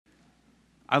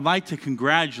I'd like to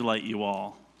congratulate you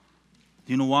all.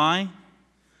 Do you know why?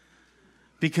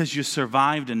 Because you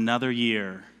survived another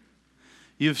year.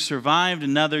 You've survived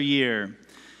another year.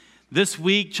 This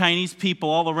week, Chinese people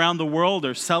all around the world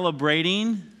are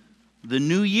celebrating the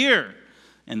New Year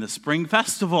and the Spring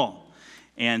Festival.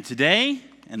 And today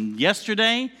and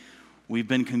yesterday, we've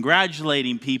been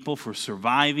congratulating people for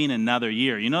surviving another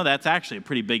year. You know, that's actually a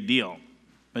pretty big deal.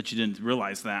 Bet you didn't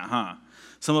realize that, huh?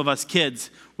 Some of us kids,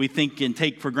 we think and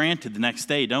take for granted the next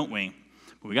day, don't we?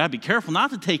 But we got to be careful not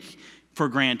to take for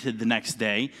granted the next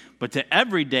day, but to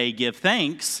every day give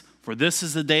thanks, for this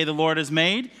is the day the Lord has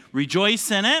made.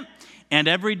 Rejoice in it, and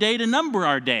every day to number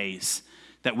our days,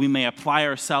 that we may apply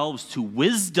ourselves to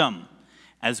wisdom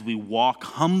as we walk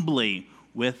humbly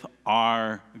with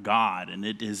our God. And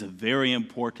it is a very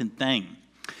important thing.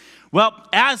 Well,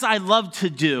 as I love to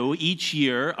do each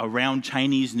year around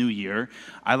Chinese New Year,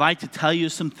 I like to tell you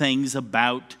some things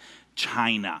about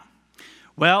China.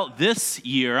 Well, this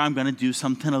year I'm going to do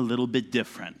something a little bit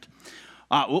different.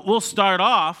 We'll start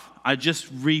off, I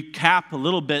just recap a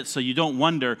little bit so you don't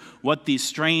wonder what these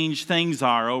strange things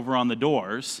are over on the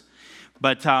doors.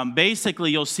 But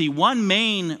basically, you'll see one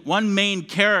main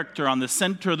character on the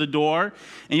center of the door,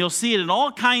 and you'll see it in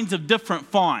all kinds of different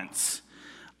fonts.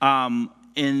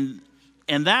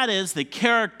 And that is the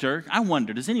character. I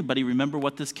wonder, does anybody remember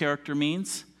what this character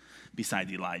means?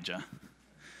 Besides Elijah.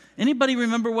 Anybody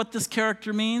remember what this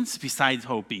character means? Besides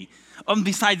Hopi.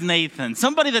 Besides Nathan.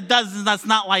 Somebody that's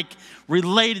not like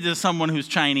related to someone who's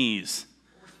Chinese.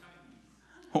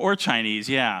 Or Chinese,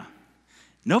 yeah.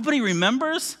 Nobody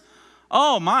remembers?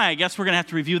 Oh my, I guess we're going to have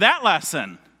to review that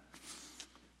lesson.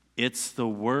 It's the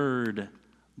word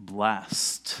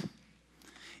blessed.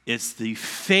 It's the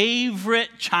favorite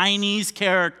Chinese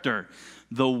character,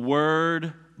 the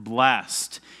word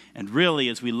blessed. And really,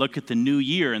 as we look at the new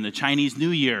year and the Chinese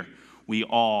New Year, we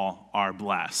all are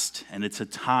blessed. And it's a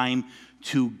time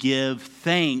to give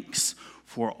thanks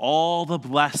for all the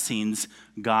blessings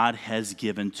God has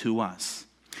given to us.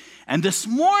 And this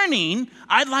morning,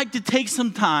 I'd like to take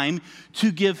some time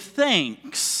to give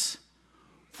thanks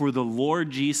for the Lord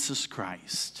Jesus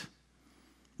Christ.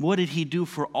 What did he do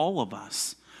for all of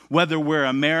us? Whether we're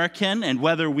American and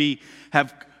whether we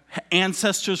have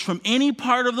ancestors from any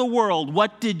part of the world,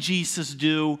 what did Jesus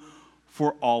do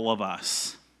for all of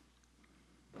us?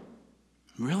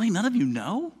 Really? None of you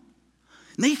know?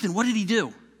 Nathan, what did he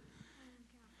do?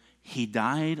 He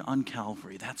died on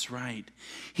Calvary. That's right.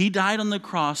 He died on the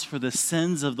cross for the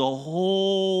sins of the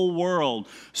whole world.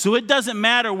 So it doesn't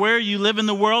matter where you live in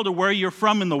the world or where you're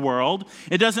from in the world.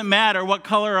 It doesn't matter what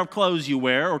color of clothes you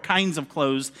wear or kinds of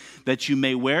clothes that you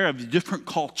may wear of different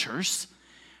cultures.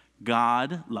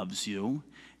 God loves you.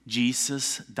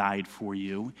 Jesus died for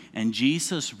you. And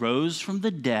Jesus rose from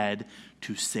the dead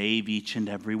to save each and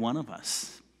every one of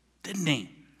us. Didn't he?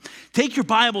 Take your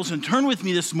Bibles and turn with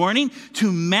me this morning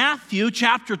to Matthew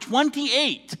chapter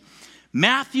 28.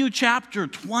 Matthew chapter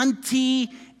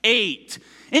 28.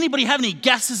 Anybody have any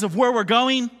guesses of where we're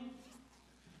going?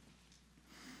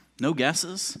 No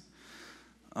guesses?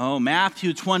 Oh,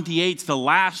 Matthew 28 is the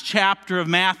last chapter of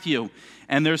Matthew.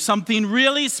 And there's something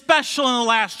really special in the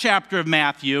last chapter of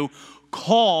Matthew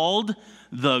called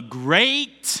the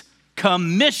Great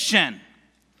Commission.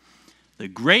 The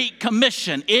Great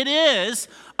Commission. It is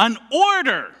an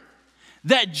order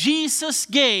that Jesus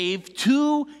gave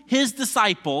to his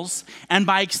disciples, and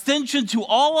by extension to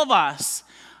all of us,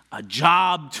 a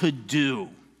job to do.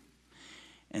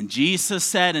 And Jesus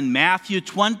said in Matthew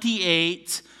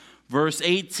 28, verse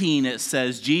 18, it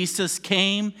says, Jesus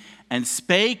came and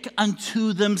spake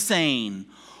unto them, saying,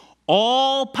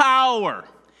 all power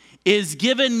is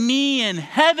given me in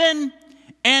heaven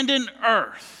and in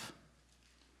earth.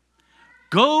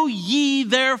 Go ye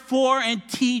therefore and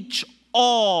teach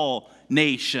all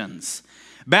nations,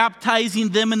 baptizing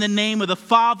them in the name of the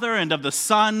Father and of the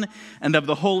Son and of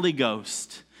the Holy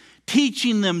Ghost,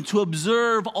 teaching them to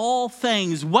observe all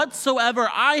things whatsoever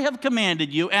I have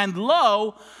commanded you. And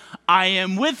lo, I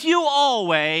am with you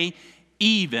always,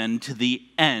 even to the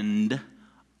end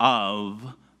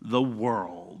of the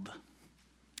world.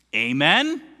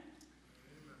 Amen?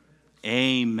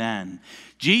 Amen.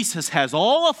 Jesus has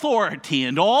all authority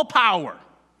and all power,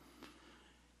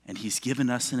 and he's given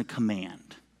us in a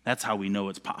command. That's how we know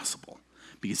it's possible,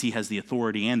 because he has the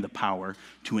authority and the power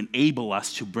to enable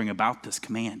us to bring about this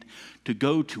command, to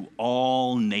go to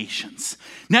all nations.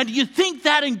 Now, do you think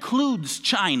that includes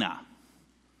China?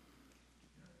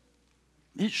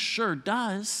 It sure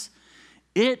does.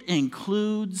 It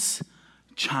includes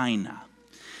China.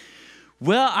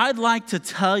 Well, I'd like to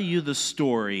tell you the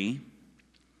story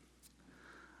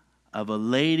of a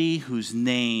lady whose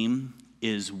name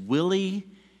is Willie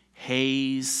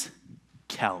Hayes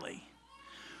Kelly.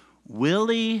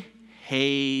 Willie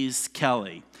Hayes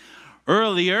Kelly.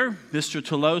 Earlier, Mr.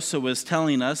 Tolosa was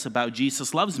telling us about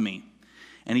Jesus Loves Me.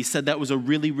 And he said that was a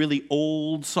really, really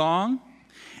old song.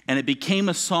 And it became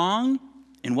a song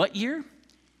in what year?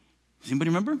 Does anybody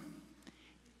remember?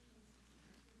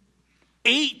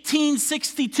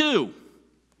 1862.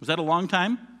 Was that a long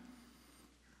time?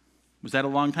 Was that a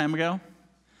long time ago?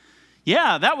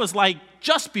 Yeah, that was like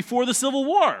just before the Civil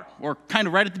War, or kind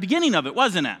of right at the beginning of it,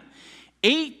 wasn't it?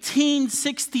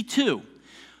 1862.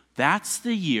 That's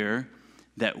the year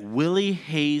that Willie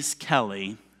Hayes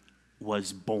Kelly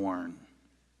was born.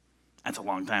 That's a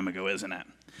long time ago, isn't it?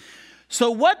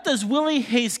 So what does Willie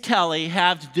Hayes Kelly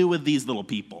have to do with these little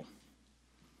people?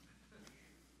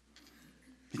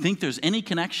 You think there's any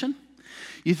connection?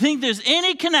 You think there's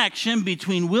any connection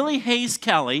between Willie Hayes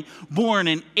Kelly, born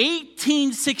in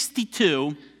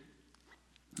 1862,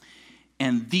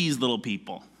 and these little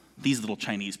people, these little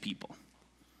Chinese people?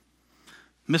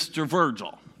 Mr.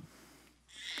 Virgil.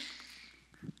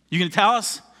 You going to tell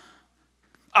us?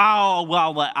 Oh,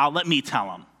 well, let me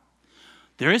tell him.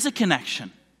 There is a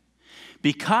connection,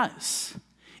 because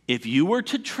if you were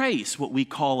to trace what we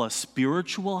call a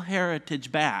spiritual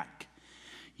heritage back,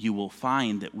 you will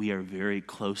find that we are very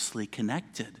closely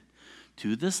connected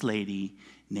to this lady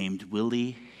named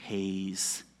Willie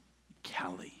Hayes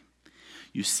Kelly.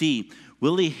 You see,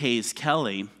 Willie Hayes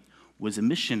Kelly was a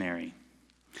missionary.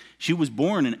 She was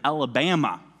born in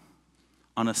Alabama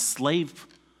on a slave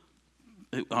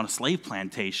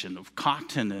plantation of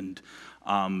cotton and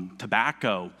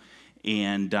tobacco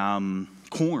and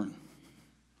corn.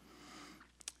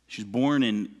 She was born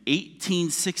in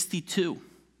 1862.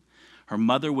 Her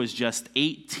mother was just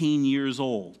 18 years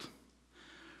old.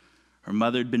 Her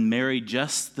mother had been married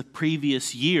just the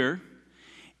previous year,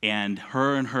 and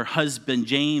her husband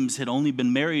James had only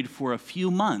been married for a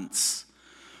few months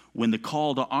when the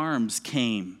call to arms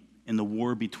came in the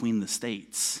war between the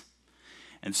states.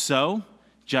 And so,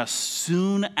 just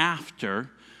soon after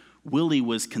Willie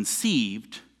was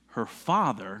conceived, her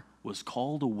father was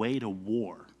called away to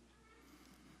war.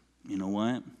 You know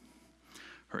what?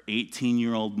 Her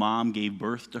 18-year-old mom gave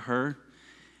birth to her,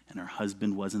 and her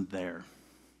husband wasn't there.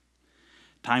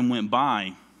 Time went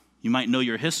by. You might know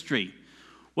your history.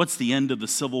 What's the end of the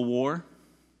Civil War?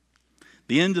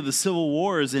 The end of the Civil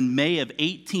War is in May of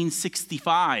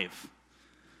 1865.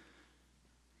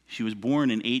 She was born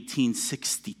in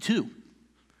 1862.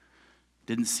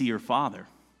 Didn't see her father.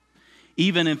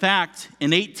 Even, in fact,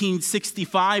 in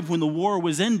 1865, when the war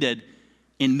was ended,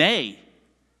 in May,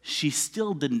 she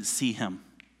still didn't see him.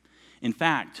 In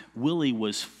fact, Willie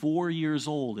was 4 years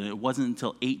old, and it wasn't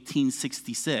until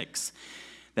 1866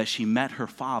 that she met her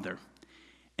father,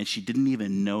 and she didn't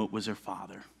even know it was her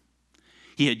father.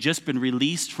 He had just been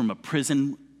released from a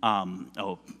prison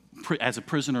as a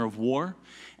prisoner of war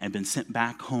and been sent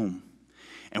back home.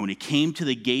 And when he came to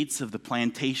the gates of the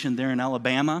plantation there in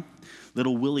Alabama,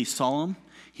 little Willie saw him.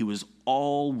 He was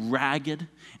all ragged,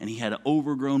 and he had an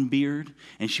overgrown beard.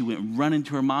 And she went running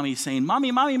to her mommy saying,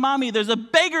 "Mommy, mommy, mommy, there's a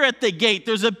beggar at the gate.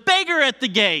 There's a beggar at the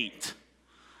gate."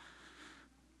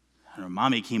 And her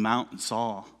mommy came out and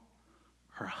saw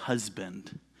her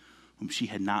husband, whom she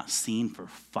had not seen for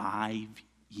 5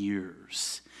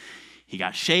 years. He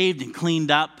got shaved and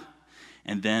cleaned up,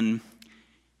 and then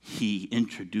he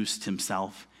introduced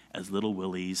himself as little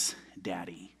Willie's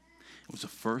daddy. It was the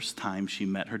first time she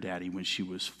met her daddy when she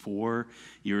was 4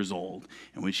 years old.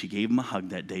 And when she gave him a hug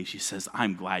that day, she says,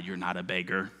 "I'm glad you're not a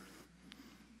beggar."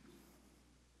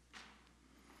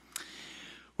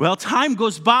 Well, time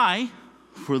goes by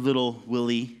for little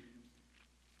Willie.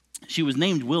 She was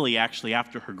named Willie, actually,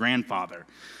 after her grandfather.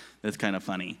 That's kind of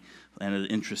funny and an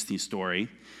interesting story.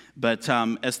 But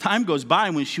as time goes by,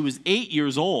 when she was 8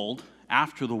 years old,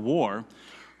 after the war,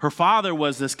 her father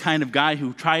was this kind of guy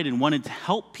who tried and wanted to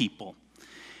help people.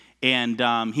 And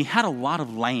he had a lot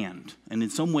of land, and in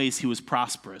some ways he was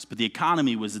prosperous, but the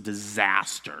economy was a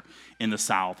disaster in the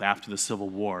South after the Civil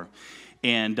War.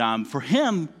 And for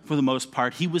him, for the most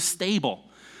part, he was stable.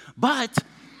 But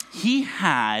he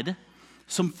had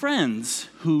some friends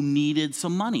who needed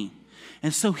some money.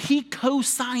 And so he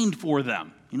co-signed for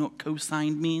them. You know what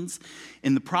co-signed means?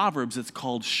 In the Proverbs, it's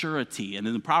called surety. And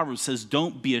in the Proverbs, it says,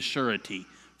 don't be a surety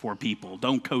for people.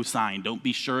 Don't co-sign. Don't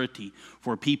be surety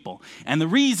for people. And the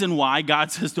reason why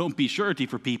God says don't be surety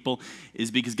for people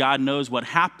is because God knows what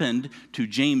happened to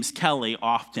James Kelly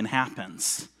often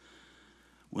happens.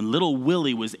 When little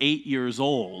Willie was 8 years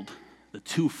old, the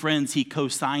two friends he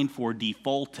co-signed for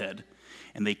defaulted,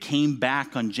 and they came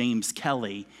back on James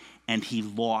Kelly and he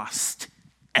lost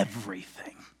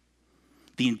everything.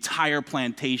 The entire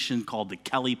plantation called the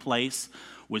Kelly Place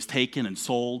was taken and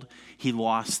sold. He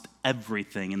lost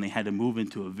everything, and they had to move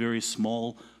into a very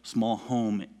small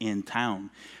home in town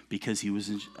because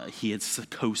he had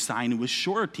co-signed with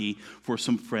surety for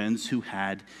some friends who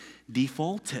had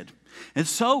defaulted. And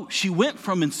so she went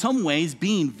from, in some ways,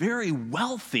 being very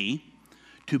wealthy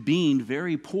to being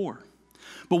very poor.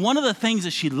 But one of the things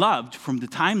that she loved from the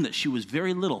time that she was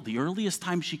very little, the earliest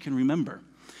time she can remember,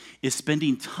 is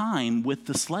spending time with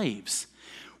the slaves.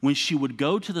 When she would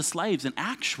go to the slaves, and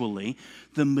actually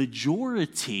the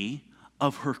majority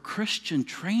of her Christian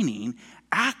training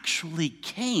actually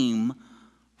came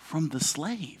from the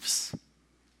slaves.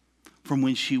 From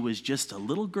when she was just a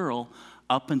little girl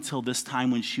up until this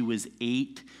time when she was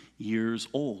 8 years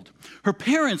old. Her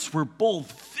parents were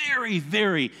both very,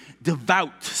 very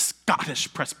devout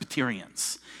Scottish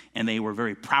Presbyterians. And they were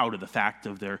very proud of the fact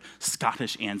of their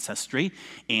Scottish ancestry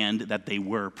and that they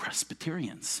were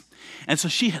Presbyterians. And so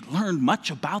she had learned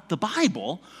much about the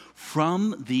Bible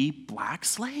from the black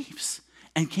slaves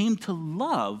and came to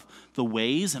love the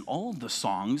ways and all the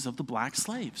songs of the black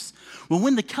slaves. Well,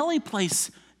 when the Kelly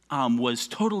Place was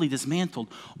totally dismantled,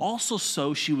 also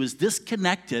so she was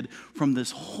disconnected from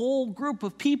this whole group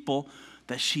of people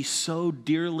that she so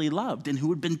dearly loved and who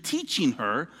had been teaching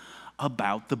her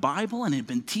about the Bible and had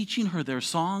been teaching her their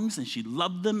songs, and she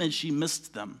loved them and she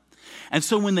missed them. And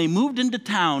so when they moved into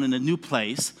town in a new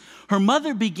place, her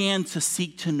mother began to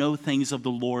seek to know things of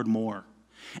the Lord more.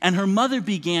 And her mother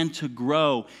began to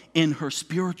grow in her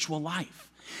spiritual life.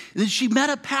 And then she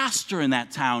met a pastor in that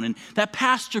town, and that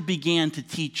pastor began to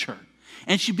teach her.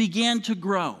 And she began to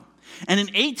grow. And in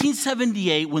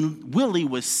 1878, when Willie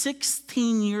was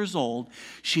 16 years old,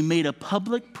 she made a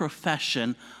public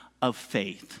profession of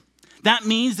faith. That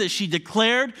means that she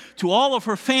declared to all of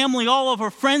her family, all of her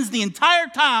friends, the entire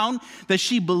town, that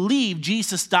she believed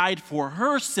Jesus died for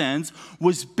her sins,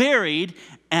 was buried,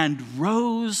 and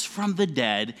rose from the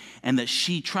dead, and that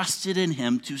she trusted in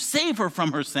him to save her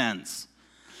from her sins.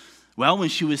 Well, when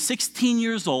she was 16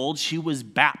 years old, she was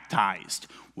baptized,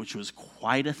 which was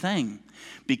quite a thing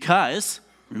because,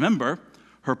 remember,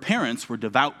 her parents were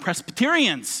devout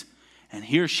Presbyterians. And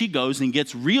here she goes and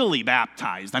gets really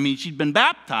baptized. I mean, she'd been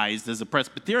baptized as a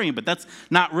Presbyterian, but that's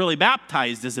not really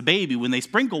baptized as a baby when they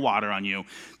sprinkle water on you.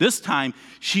 This time,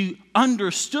 she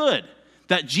understood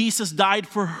that Jesus died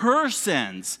for her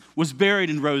sins, was buried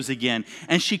and rose again.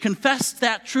 And she confessed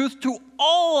that truth to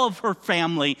all of her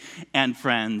family and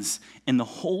friends in the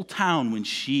whole town when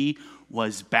she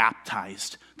was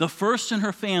baptized. The first in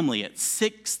her family at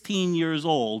 16 years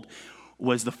old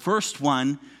was the first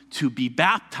one to be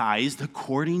baptized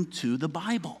according to the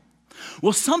Bible.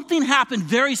 Well, something happened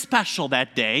very special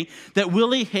that day that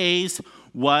Willie Hayes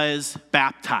was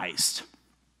baptized.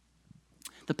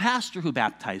 The pastor who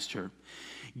baptized her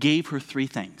gave her 3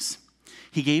 things.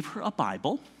 He gave her a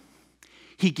Bible.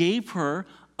 He gave her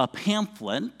a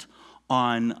pamphlet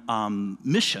on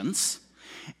missions.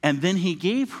 And then he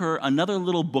gave her another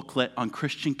little booklet on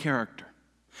Christian character.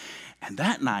 And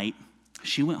that night,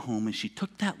 she went home and she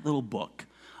took that little book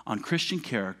on Christian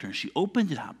character, and she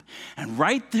opened it up, and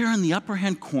right there in the upper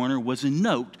hand corner was a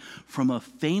note from a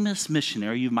famous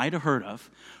missionary you might have heard of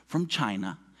from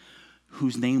China,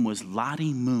 whose name was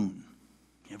Lottie Moon.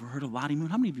 You ever heard of Lottie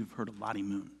Moon? How many of you have heard of Lottie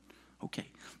Moon? Okay,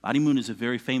 Lottie Moon is a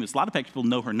very famous, a lot of people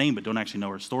know her name but don't actually know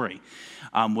her story,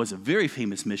 was a very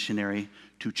famous missionary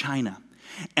to China.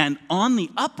 And on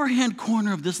the upper hand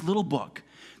corner of this little book,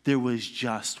 there was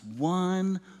just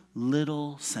one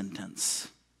little sentence.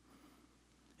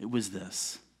 It was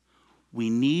this: we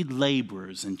need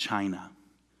laborers in China.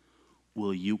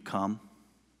 Will you come?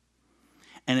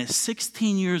 And at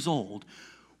 16 years old,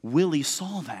 Willie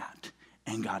saw that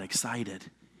and got excited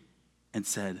and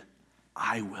said,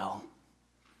 I will.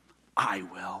 I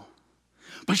will.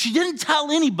 But she didn't tell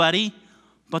anybody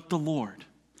but the Lord.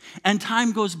 And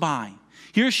time goes by.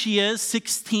 Here she is,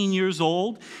 16 years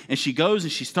old, and she goes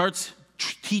and she starts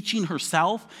teaching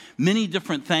herself many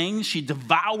different things. She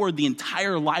devoured the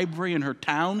entire library in her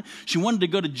town. She wanted to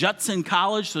go to Judson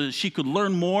College so that she could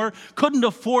learn more. Couldn't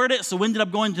afford it, so ended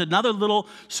up going to another little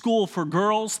school for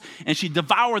girls. And she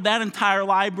devoured that entire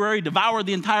library, devoured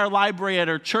the entire library at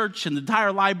her church and the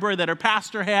entire library that her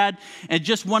pastor had, and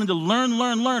just wanted to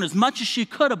learn as much as she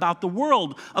could about the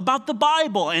world, about the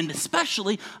Bible, and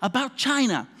especially about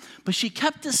China. But she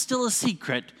kept it still a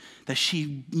secret that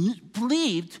she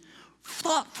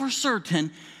thought for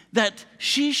certain that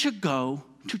she should go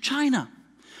to China.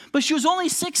 But she was only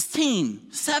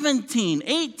 16, 17,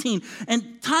 18,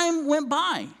 and time went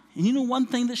by. And you know one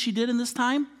thing that she did in this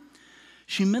time?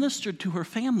 she ministered to her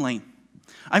family.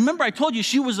 I remember I told you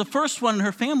she was the first one in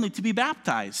her family to be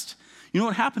baptized. You know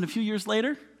what happened a few years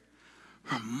later?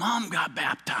 Her mom got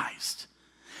baptized.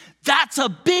 That's a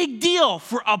big deal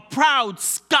for a proud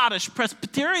Scottish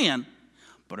Presbyterian.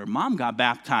 But her mom got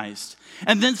baptized.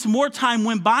 And then some more time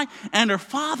went by, and her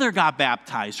father got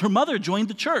baptized. Her mother joined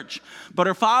the church. But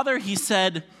her father, he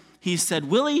said,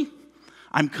 Willie,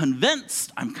 I'm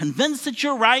convinced that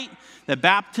you're right, that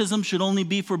baptism should only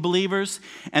be for believers,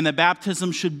 and that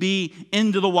baptism should be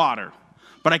into the water.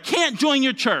 But I can't join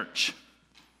your church.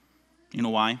 You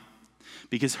know why?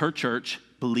 Because her church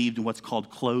believed in what's called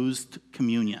closed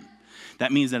communion.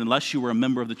 That means that unless you were a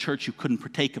member of the church, you couldn't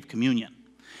partake of communion.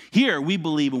 Here, we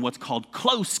believe in what's called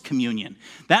close communion.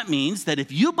 That means that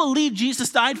if you believe Jesus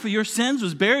died for your sins,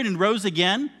 was buried, and rose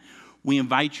again, we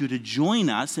invite you to join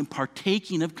us in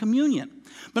partaking of communion.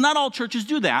 But not all churches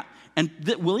do that. And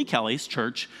Willie Kelly's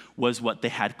church was what they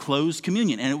had closed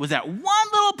communion. And it was at one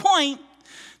little point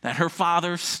that her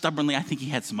father stubbornly, I think he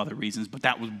had some other reasons, but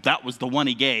that was the one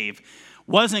he gave,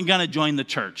 wasn't going to join the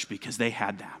church because they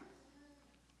had that.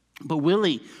 But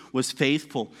Willie was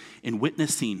faithful in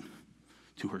witnessing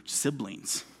to her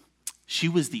siblings. She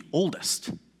was the oldest.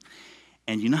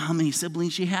 And you know how many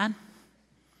siblings she had?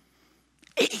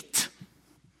 8.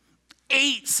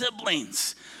 8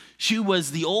 siblings. She was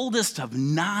the oldest of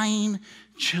 9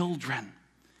 children.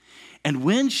 And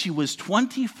when she was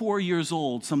 24 years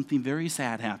old, something very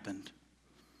sad happened.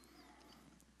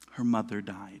 Her mother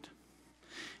died.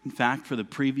 In fact, for the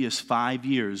previous 5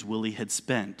 years, Willie had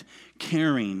spent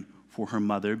caring for her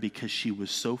mother because she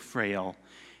was so frail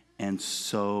and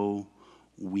so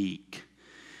weak.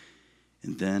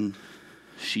 And then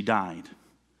she died.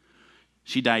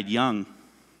 She died young.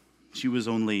 She was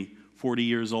only 40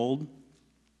 years old.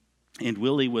 And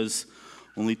Willie was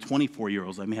only 24 years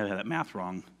old. I may have had that math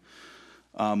wrong.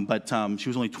 But she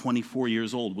was only 24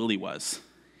 years old, Willie was.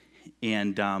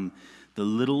 And the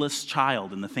littlest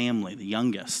child in the family, the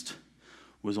youngest,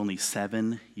 was only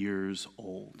 7 years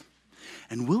old.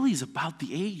 And Willie's about the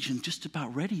age and just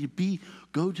about ready to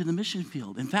go to the mission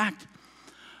field. In fact,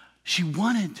 she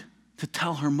wanted to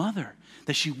tell her mother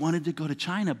that she wanted to go to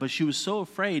China, but she was so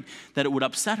afraid that it would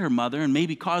upset her mother and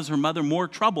maybe cause her mother more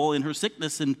trouble in her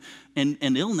sickness and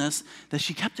illness that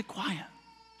she kept it quiet.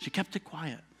 She kept it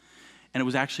quiet. And it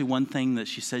was actually one thing that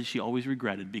she said she always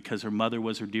regretted because her mother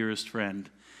was her dearest friend,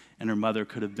 and her mother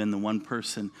could have been the one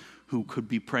person who could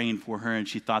be praying for her, and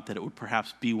she thought that it would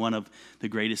perhaps be one of the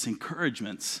greatest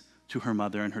encouragements to her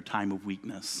mother in her time of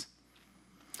weakness.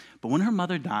 But when her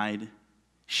mother died,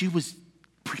 she was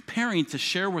preparing to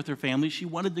share with her family. She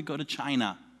wanted to go to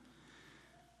China.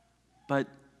 But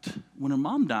when her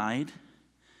mom died,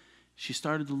 she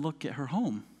started to look at her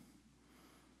home.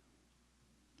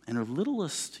 And her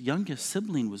littlest, youngest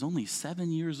sibling was only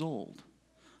 7 years old.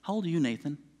 How old are you,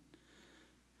 Nathan?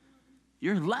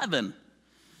 You're 11.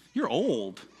 You're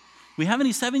old. We have any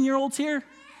 7-year-olds here?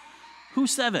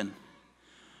 Who's 7?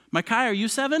 Micaiah, are you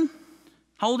 7?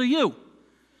 How old are you?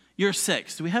 You're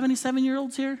 6. Do we have any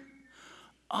 7-year-olds here?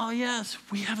 Oh, yes,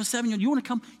 we have a 7-year-old. You want to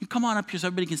come? You come on up here so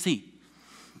everybody can see.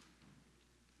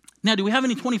 Now, do we have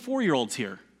any 24-year-olds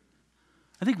here?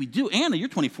 I think we do. Anna, you're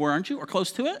 24, aren't you? Or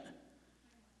close to it?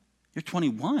 You're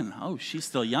 21. Oh, she's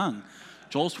still young.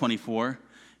 Joel's 24.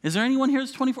 Is there anyone here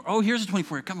that's 24? Oh, here's a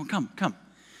 24. Come.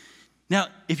 Now,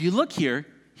 if you look here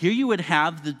you would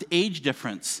have the age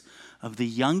difference of the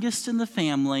youngest in the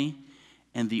family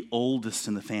and the oldest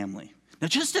in the family. Now,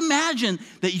 just imagine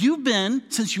that you've been,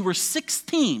 since you were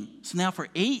 16, so now for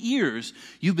 8 years,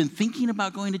 you've been thinking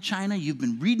about going to China, you've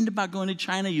been reading about going to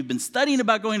China, you've been studying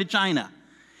about going to China,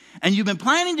 and you've been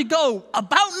planning to go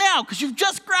about now because you've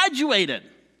just graduated.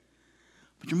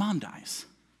 But your mom dies.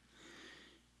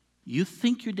 You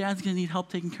think your dad's going to need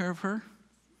help taking care of her?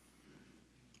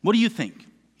 What do you think?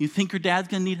 You think your dad's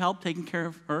going to need help taking care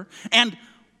of her? And,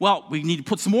 well, we need to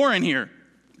put some more in here.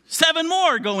 7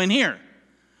 more go in here.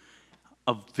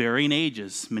 Of varying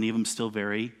ages, many of them still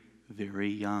very, very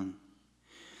young.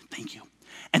 Thank you.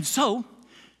 And so,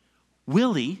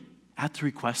 Willie, at the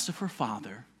request of her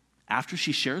father, after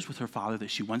she shares with her father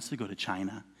that she wants to go to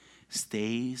China,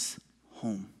 stays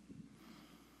home.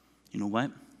 You know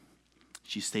what?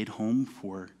 She stayed home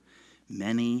for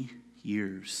many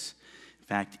years. In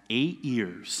fact, 8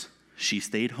 years she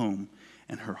stayed home,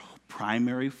 and her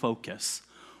primary focus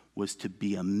was to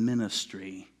be a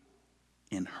ministry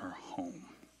in her home.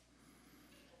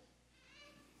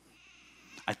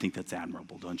 I think that's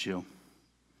admirable, don't you?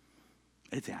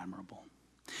 It's admirable.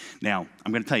 Now,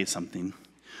 I'm going to tell you something.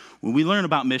 When we learn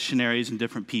about missionaries and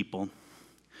different people,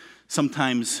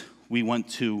 sometimes we want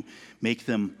to make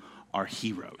them our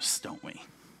heroes, don't we?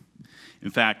 In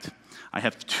fact, I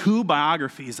have 2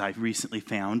 biographies I've recently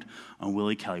found on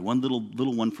Willie Kelley. One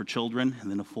little one for children, and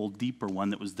then a full deeper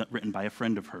one that was written by a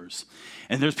friend of hers.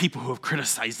 And there's people who have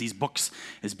criticized these books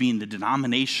as being the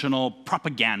denominational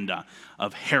propaganda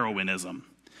of heroinism.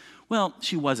 Well,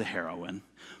 she was a heroine,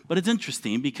 but it's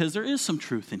interesting because there is some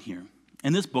truth in here.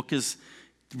 And this book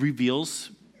reveals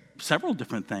several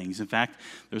different things. In fact,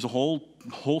 there's a whole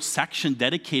section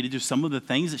dedicated to some of the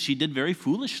things that she did very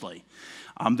foolishly.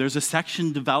 There's a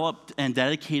section developed and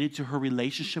dedicated to her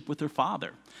relationship with her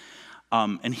father.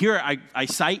 And here I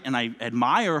cite and I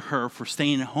admire her for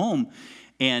staying at home.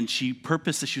 And she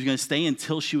purposed that she was going to stay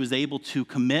until she was able to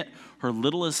commit her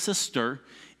littlest sister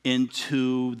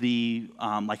into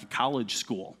like a college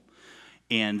school.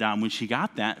 And when she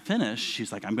got that finished,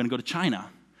 she's like, I'm going to go to China.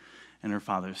 And her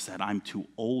father said, I'm too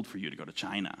old for you to go to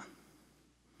China.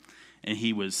 And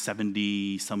he was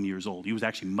 70-some years old. He was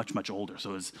actually much, much older.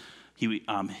 So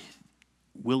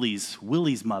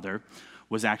Willie's mother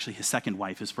was actually his second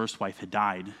wife. His first wife had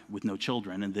died with no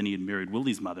children, and then he had married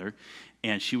Willie's mother.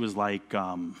 And she was like, I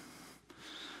don't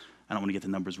want to get the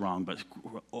numbers wrong, but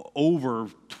over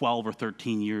 12 or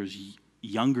 13 years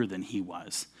younger than he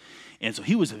was. And so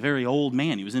he was a very old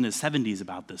man. He was in his 70s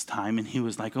about this time, and he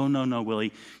was like, oh, no,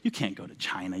 Willie, you can't go to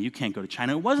China. You can't go to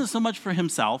China. It wasn't so much for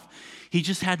himself. He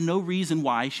just had no reason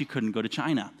why she couldn't go to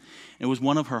China. It was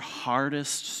one of her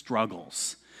hardest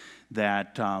struggles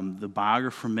that the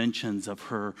biographer mentions of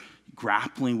her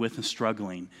grappling with and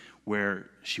struggling, where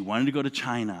she wanted to go to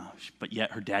China, but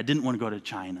yet her dad didn't want to go to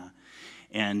China.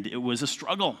 And it was a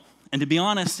struggle. And to be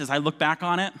honest, as I look back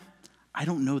on it, I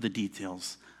don't know the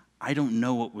details. I don't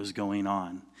know what was going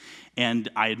on. And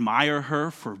I admire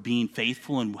her for being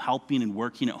faithful and helping and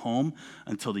working at home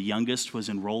until the youngest was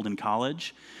enrolled in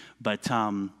college. But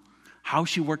how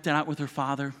she worked it out with her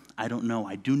father, I don't know.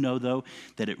 I do know, though,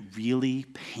 that it really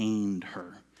pained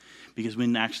her. Because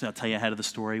I'll tell you ahead of the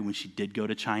story, when she did go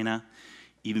to China,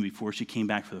 even before she came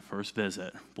back for the first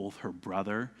visit, both her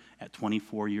brother at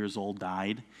 24 years old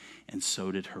died, and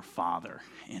so did her father.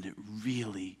 And it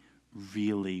really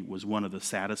was one of the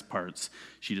saddest parts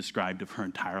she described of her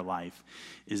entire life,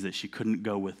 is that she couldn't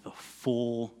go with the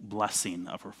full blessing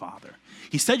of her father.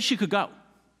 He said she could go.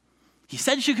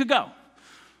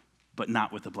 But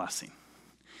not with the blessing.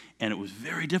 And it was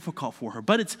very difficult for her.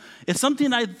 But it's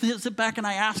something I sit back and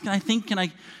I ask and I think,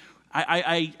 and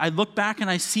I look back and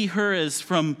I see her as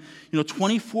from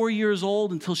 24 years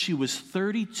old until she was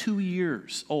 32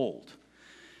 years old.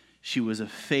 She was a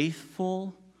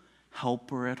faithful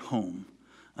helper at home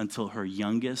until her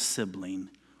youngest sibling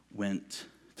went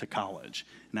to college,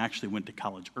 and actually went to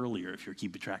college earlier if you're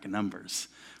keeping track of numbers,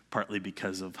 partly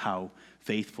because of how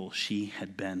faithful she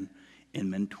had been in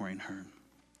mentoring her.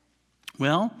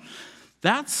 Well,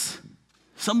 that's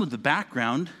some of the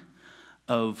background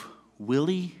of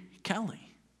Willie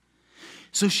Kelley.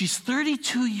 So she's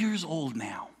 32 years old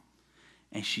now,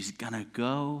 and she's gonna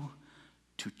go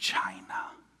to China.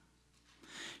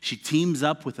 She teams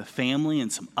up with a family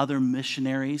and some other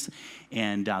missionaries,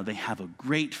 and they have a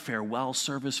great farewell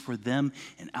service for them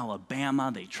in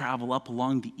Alabama. They travel up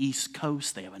along the East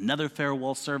Coast. They have another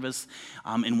farewell service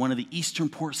in one of the eastern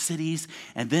port cities,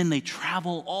 and then they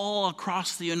travel all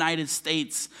across the United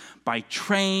States by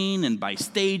train and by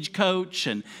stagecoach,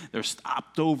 and they're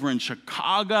stopped over in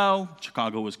Chicago.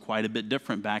 Chicago was quite a bit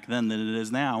different back then than it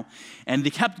is now. And they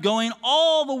kept going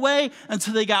all the way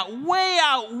until they got way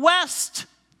out west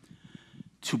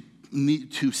to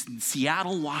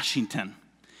Seattle, Washington.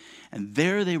 And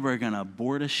there they were going to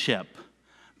board a ship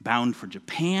bound for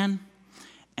Japan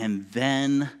and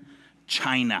then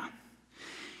China.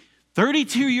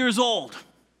 32 years old,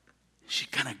 she's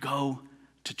going to go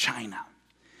to China.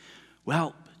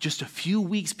 Well, just a few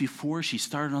weeks before she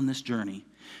started on this journey,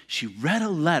 she read a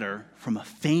letter from a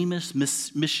famous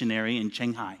missionary in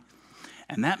Shanghai.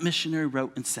 And that missionary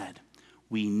wrote and said,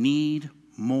 "We need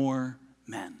more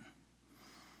men."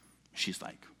 She's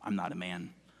like, "I'm not a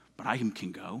man, but I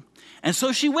can go." And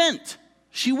so she went.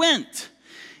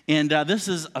 And this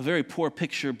is a very poor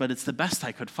picture, but it's the best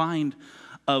I could find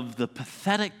of the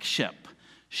pathetic ship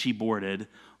she boarded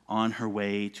on her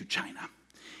way to China.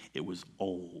 It was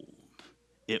old.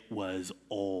 It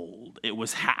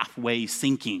was halfway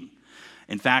sinking.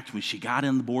 In fact, when she got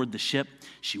on board the ship,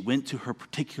 she went to her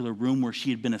particular room where she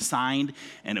had been assigned,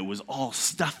 and it was all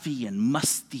stuffy and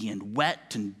musty and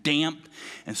wet and damp.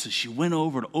 And so she went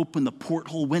over to open the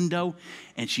porthole window,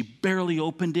 and she barely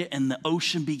opened it, and the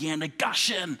ocean began to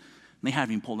gush in. And they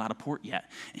hadn't even pulled out a port yet.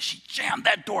 And she jammed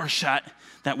that door shut,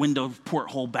 that window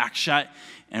porthole back shut,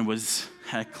 and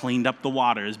had cleaned up the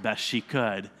water as best she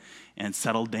could. and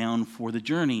settled down for the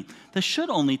journey that should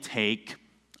only take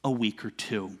a week or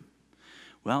two.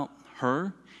 Well,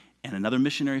 her and another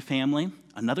missionary family,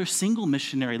 another single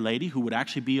missionary lady who would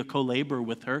actually be a co-laborer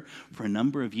with her for a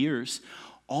number of years,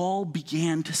 all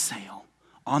began to sail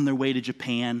on their way to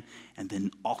Japan and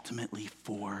then ultimately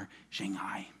for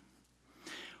Shanghai.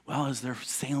 Well, as they're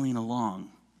sailing along,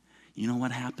 you know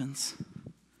what happens?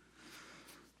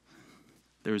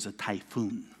 There's a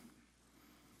typhoon.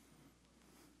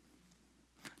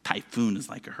 Typhoon is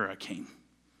like a hurricane.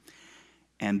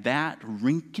 And that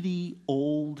rickety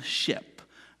old ship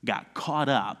got caught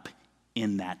up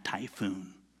in that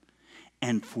typhoon.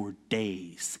 And for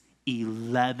days,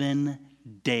 11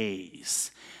 days,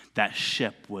 that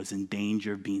ship was in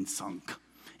danger of being sunk.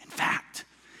 In fact,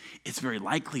 it's very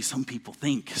likely, some people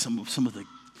think, some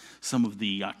of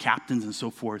the captains and so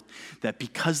forth, that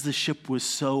because the ship was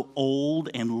so old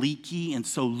and leaky and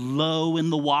so low in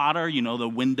the water, you know, the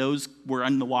windows were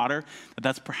in the water,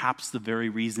 that's perhaps the very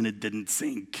reason it didn't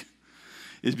sink,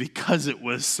 is because it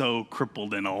was so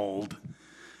crippled and old.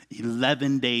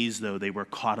 11 days, though, they were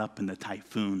caught up in the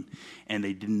typhoon, and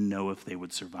they didn't know if they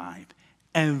would survive.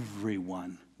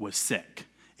 Everyone was sick,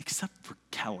 except for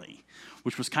Kelly,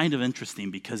 which was kind of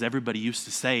interesting because everybody used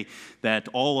to say that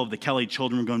all of the Kelly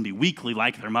children were going to be weakly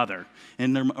like their mother.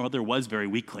 And their mother was very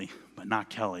weakly, but not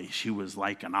Kelly. She was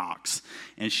like an ox,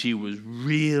 and she was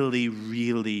really,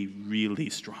 really, really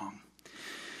strong.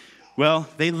 Well,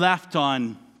 they left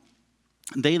on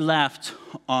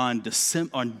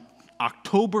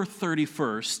October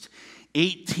 31st,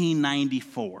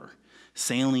 1894,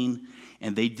 sailing,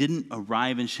 and they didn't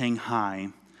arrive in Shanghai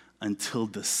until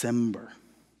December.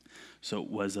 So it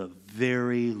was a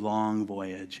very long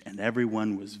voyage, and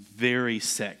everyone was very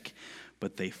sick,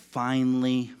 but they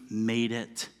finally made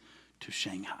it to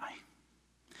Shanghai.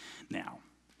 Now,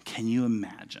 can you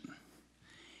imagine?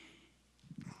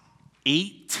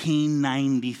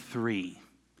 1893,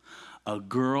 a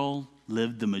girl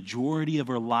lived the majority of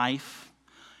her life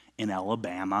in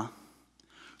Alabama,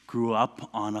 grew up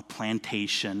on a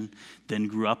plantation, then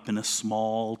grew up in a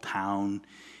small town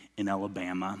in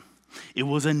Alabama. It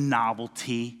was a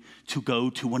novelty to go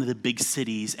to one of the big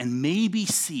cities and maybe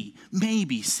see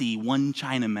one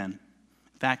Chinaman. In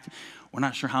fact, we're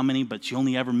not sure how many, but she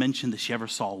only ever mentioned that she ever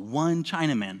saw one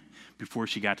Chinaman before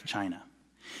she got to China.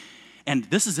 And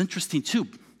this is interesting too,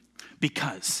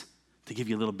 because to give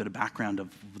you a little bit of background of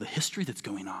the history that's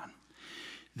going on.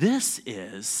 This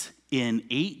is in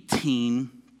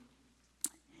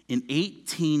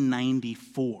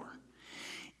 1894.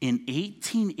 In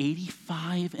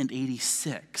 1885 and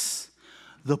 86,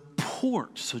 the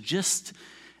port, so just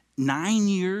 9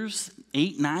 years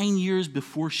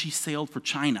before she sailed for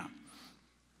China,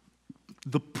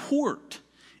 the port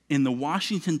in the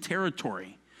Washington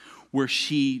Territory where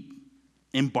she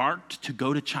embarked to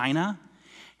go to China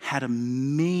had a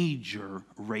major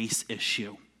race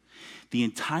issue. The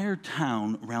entire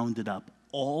town rounded up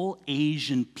all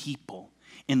Asian people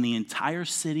in the entire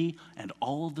city and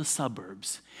all of the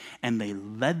suburbs, and they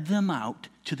led them out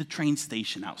to the train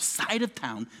station outside of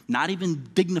town, not even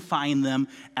dignifying them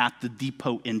at the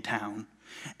depot in town,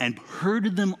 and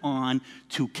herded them on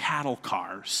to cattle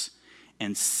cars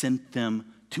and sent them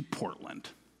to Portland.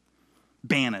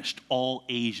 Banished all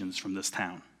Asians from this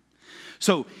town.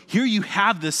 So here you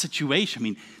have this situation. I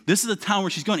mean, this is the town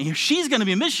where she's going. Here she's going to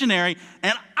be a missionary,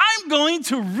 and I'm going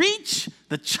to reach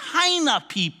the China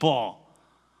people.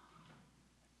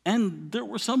 And there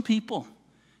were some people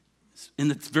in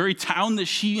the very town that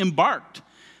she embarked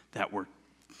that were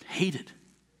hated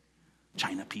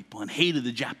China people and hated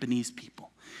the Japanese people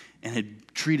and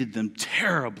had treated them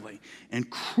terribly and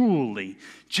cruelly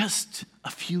just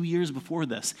a few years before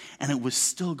this. And it was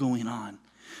still going on.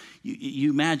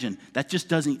 You imagine, that just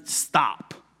doesn't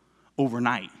stop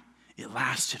overnight. It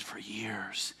lasted for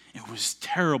years. It was a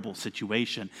terrible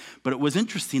situation. But it was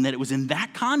interesting that it was in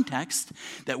that context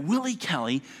that Willie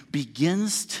Kelly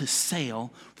begins to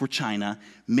sail for China,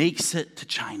 makes it to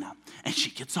China, and she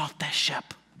gets off that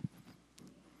ship.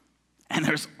 And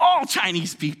there's all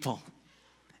Chinese people.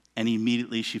 And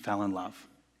immediately she fell in love.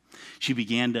 She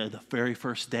began to, the very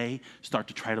first day, start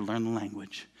to try to learn the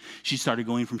language. She started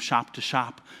going from shop to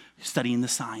shop, studying the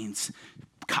signs,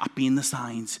 copying the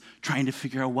signs, trying to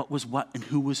figure out what was what and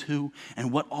who was who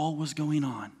and what all was going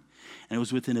on. And it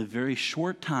was within a very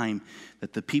short time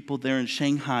that the people there in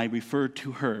Shanghai referred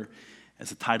to her, as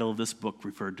the title of this book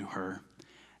referred to her,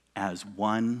 as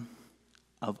one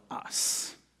of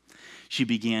us. She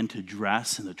began to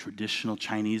dress in the traditional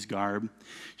Chinese garb.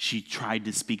 She tried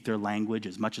to speak their language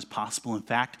as much as possible. In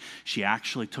fact, she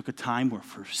actually took a time where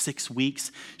for 6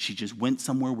 weeks, she just went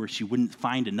somewhere where she wouldn't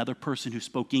find another person who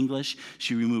spoke English.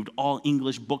 She removed all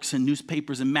English books and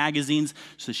newspapers and magazines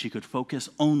so she could focus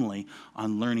only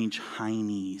on learning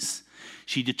Chinese.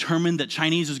 She determined that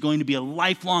Chinese was going to be a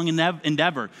lifelong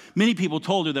endeavor. Many people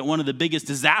told her that one of the biggest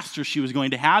disasters she was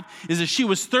going to have is that she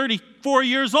was 34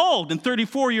 years old, and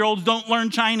 34-year-olds don't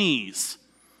learn Chinese.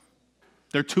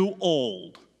 They're too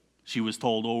old, she was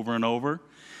told over and over.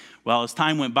 Well, as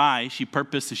time went by, she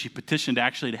petitioned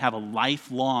actually to have a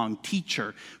lifelong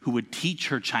teacher who would teach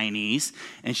her Chinese,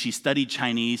 and she studied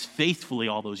Chinese faithfully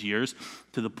all those years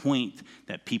to the point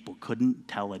that people couldn't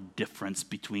tell a difference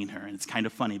between her. And it's kind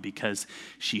of funny because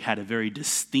she had a very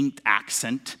distinct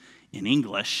accent in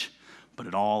English, but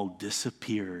it all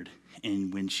disappeared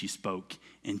when she spoke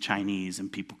in Chinese,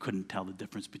 and people couldn't tell the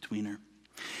difference between her.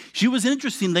 She was an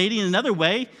interesting lady in another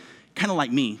way, kind of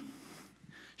like me.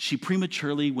 She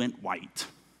prematurely went white.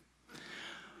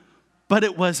 But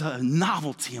it was a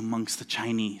novelty amongst the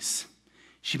Chinese.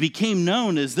 She became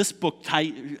known, as this book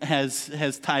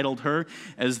has titled her,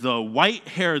 as the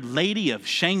white-haired lady of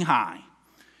Shanghai.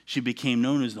 She became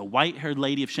known as the white-haired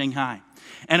lady of Shanghai.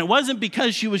 And it wasn't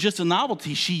because she was just a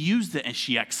novelty. She used it and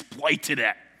she exploited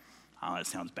it. Oh, that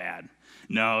sounds bad.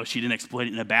 No, she didn't exploit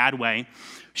it in a bad way.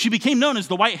 She became known as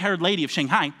the white-haired lady of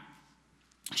Shanghai.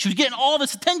 She was getting all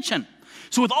this attention.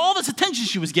 So with all this attention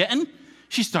she was getting,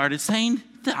 she started saying,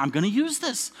 I'm going to use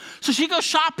this. So she'd go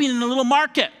shopping in a little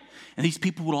market. And these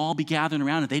people would all be gathering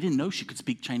around, and they didn't know she could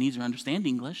speak Chinese or understand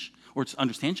English or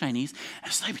understand Chinese.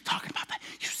 And so they'd be talking about that.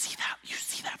 You see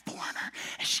that foreigner?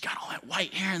 And she got all that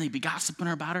white hair, and they'd be gossiping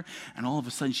about her. And all of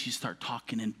a sudden, she'd start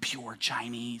talking in pure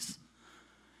Chinese.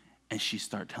 And she'd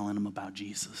start telling them about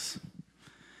Jesus.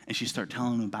 And she'd start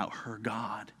telling them about her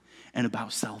God and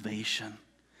about salvation.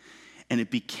 And it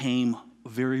became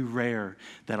very rare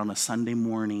that on a Sunday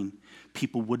morning,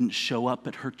 people wouldn't show up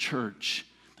at her church,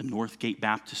 the Northgate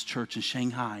Baptist Church in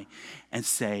Shanghai, and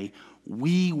say,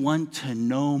 we want to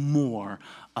know more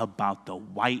about the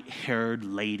white-haired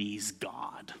lady's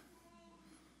God.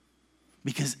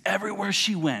 Because everywhere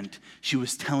she went, she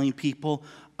was telling people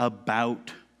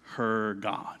about her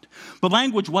God. But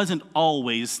language wasn't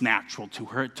always natural to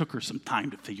her. It took her some time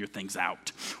to figure things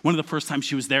out. One of the first times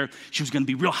she was there, she was going to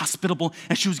be real hospitable,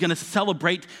 and she was going to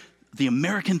celebrate the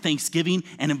American Thanksgiving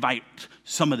and invite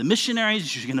some of the missionaries.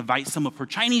 She was going to invite some of her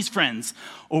Chinese friends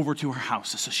over to her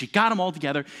house. So she got them all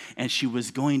together, and she was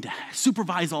going to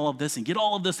supervise all of this and get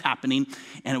all of this happening.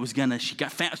 And she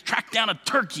tracked down a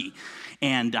turkey,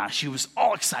 and she was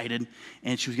all excited,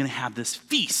 and she was going to have this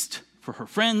feast for her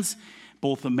friends,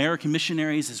 both American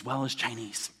missionaries as well as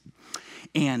Chinese.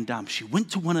 And she went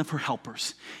to one of her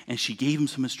helpers, and she gave him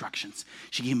some instructions.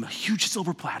 She gave him a huge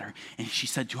silver platter, and she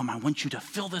said to him, I want you to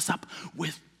fill this up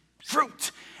with fruit,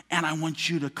 and I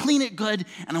want you to clean it good,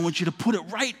 and I want you to put it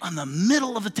right on the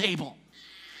middle of the table.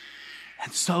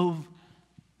 And so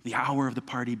the hour of the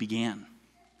party began,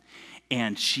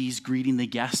 and she's greeting the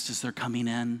guests as they're coming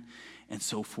in and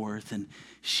so forth, and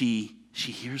she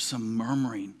hears some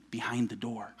murmuring behind the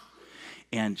door.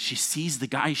 And she sees the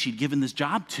guy she'd given this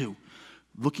job to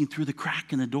looking through the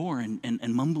crack in the door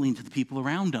and mumbling to the people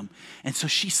around him. And so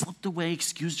she slipped away,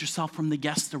 excused herself from the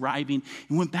guests arriving,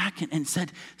 and went back and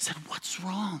said, what's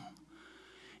wrong?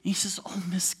 And he says, oh,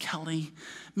 Miss Kelly,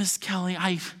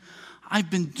 I've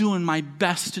been doing my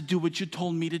best to do what you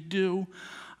told me to do.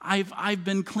 I've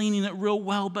been cleaning it real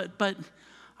well, but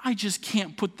I just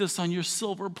can't put this on your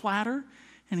silver platter.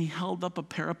 And he held up a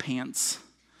pair of pants.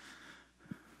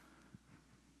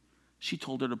 She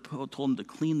told him to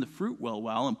clean the fruit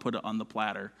well and put it on the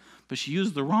platter. But she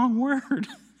used the wrong word.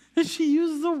 She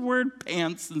used the word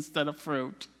pants instead of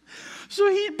fruit. So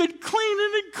he'd been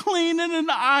cleaning and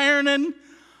ironing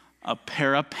a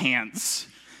pair of pants.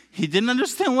 He didn't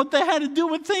understand what they had to do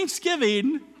with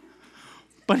Thanksgiving.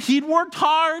 But he'd worked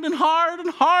hard.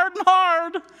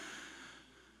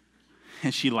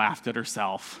 And she laughed at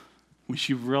herself when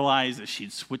she realized that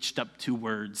she'd switched up 2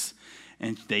 words.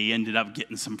 And they ended up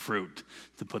getting some fruit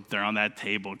to put there on that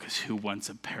table, because who wants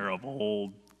a pair of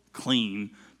old, clean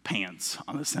pants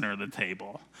on the center of the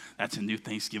table? That's a new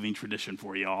Thanksgiving tradition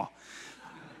for y'all.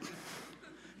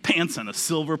 Pants on a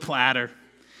silver platter.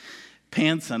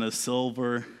 Pants on a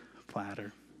silver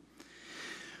platter.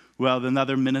 Well,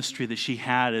 another ministry that she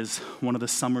had is one of the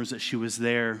summers that she was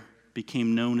there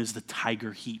became known as the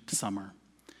Tiger Heat Summer.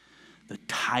 The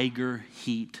Tiger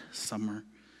Heat Summer.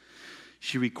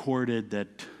 She recorded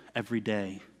that every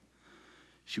day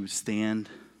she would stand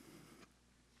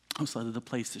outside of the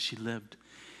place that she lived,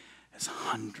 as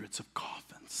hundreds of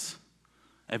coffins,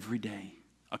 every day,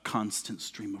 a constant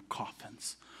stream of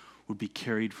coffins would be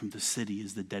carried from the city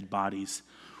as the dead bodies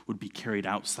would be carried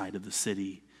outside of the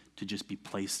city to just be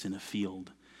placed in a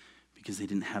field because they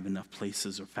didn't have enough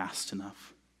places or fast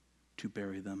enough to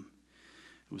bury them.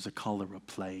 It was a cholera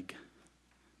plague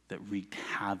that wreaked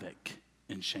havoc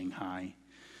in Shanghai,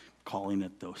 calling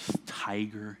it the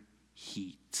tiger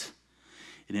heat.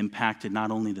 It impacted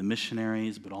not only the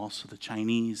missionaries, but also the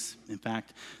Chinese. In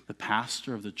fact, the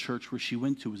pastor of the church where she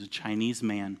went to was a Chinese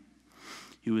man.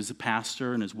 He was a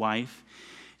pastor and his wife,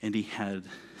 and he had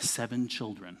 7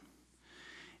 children.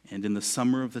 And in the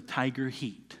summer of the tiger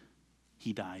heat,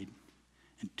 he died,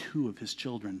 and 2 of his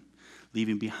children,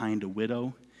 leaving behind a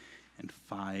widow and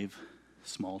 5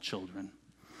 small children.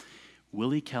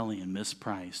 Willie Kelly and Miss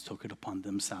Price took it upon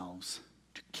themselves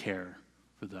to care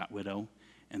for that widow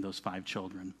and those 5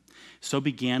 children. So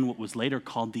began what was later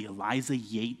called the Eliza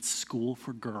Yates School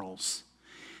for Girls.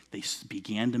 They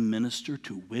began to minister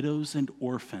to widows and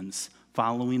orphans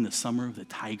following the summer of the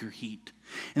tiger heat.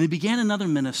 And they began another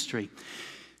ministry.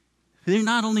 They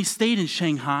not only stayed in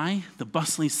Shanghai, the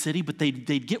bustling city, but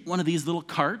they'd get one of these little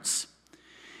carts.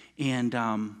 And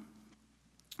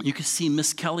you can see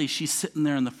Miss Kelly, she's sitting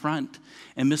there in the front,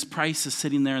 and Miss Price is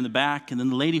sitting there in the back. And then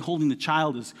the lady holding the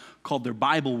child is called their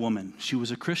Bible woman. She was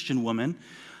a Christian woman,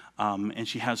 and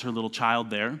she has her little child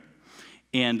there.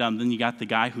 And then you got the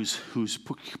guy who's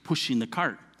pushing the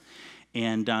cart.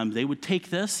 And they would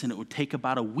take this, and it would take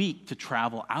about a week to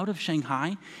travel out of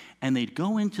Shanghai, and they'd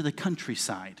go into the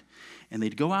countryside. And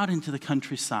they'd go out into the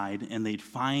countryside, and they'd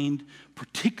find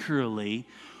particularly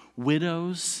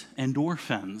widows and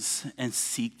orphans and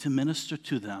seek to minister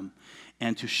to them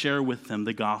and to share with them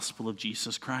the gospel of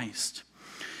Jesus Christ.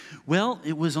 Well,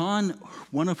 it was on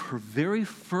one of her very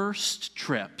first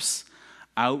trips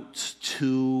out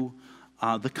to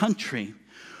the country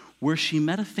where she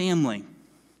met a family.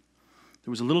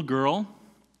 There was a little girl,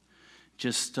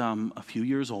 just a few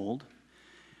years old.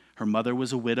 Her mother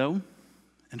was a widow,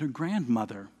 and her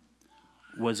grandmother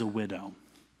was a widow.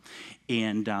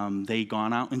 And they'd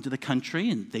gone out into the country,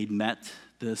 and they'd met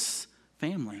this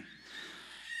family.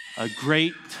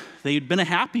 They'd been a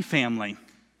happy family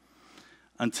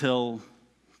until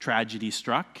tragedy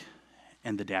struck,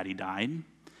 and the daddy died.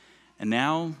 And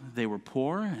now they were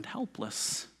poor and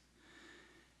helpless.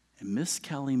 And Miss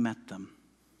Kelly met them.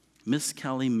 Miss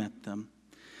Kelly met them.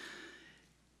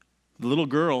 The little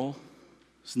girl's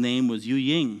name was Yu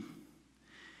Ying.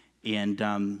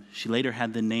 And she later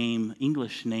had the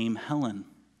English name Helen.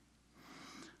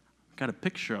 I've got a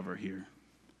picture of her here.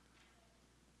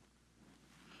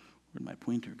 Where'd my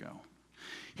pointer go?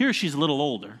 Here she's a little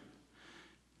older.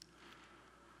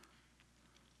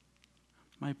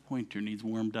 My pointer needs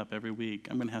warmed up every week.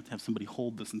 I'm going to have somebody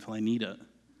hold this until I need it.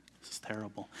 This is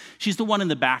terrible. She's the one in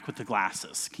the back with the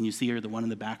glasses. Can you see her, the one in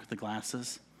the back with the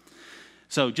glasses?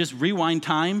 So just rewind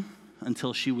time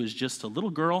until she was just a little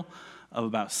girl of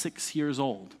about 6 years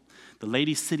old. The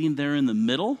lady sitting there in the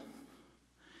middle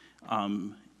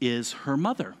is her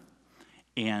mother.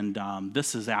 And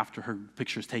this is after her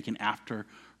pictures taken after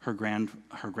her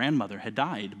grandmother had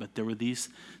died. But there were these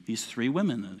 3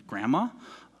 women, a grandma,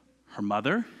 her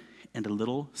mother, and a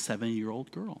little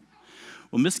 7-year-old girl.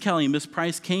 Well, Miss Kelly and Miss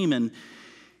Price came, and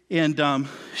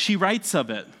she writes of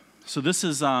it. So this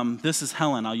is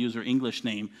Helen. I'll use her English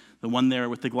name, the one there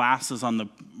with the glasses on the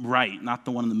right, not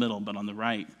the one in the middle, but on the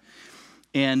right.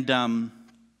 And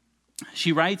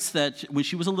she writes that when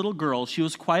she was a little girl, she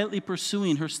was quietly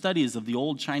pursuing her studies of the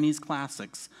old Chinese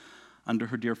classics under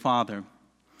her dear father.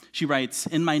 She writes,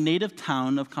 "In my native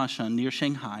town of Kashan near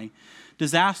Shanghai,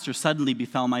 disaster suddenly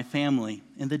befell my family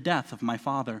in the death of my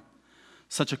father.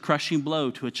 Such a crushing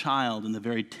blow to a child in the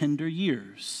very tender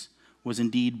years was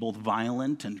indeed both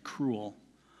violent and cruel.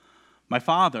 My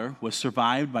father was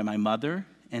survived by my mother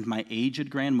and my aged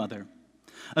grandmother.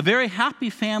 A very happy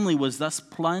family was thus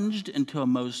plunged into a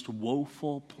most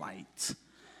woeful plight.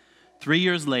 3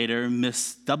 years later,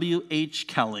 Miss W.H.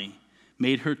 Kelly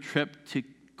made her trip to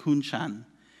Kunshan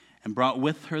and brought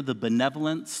with her the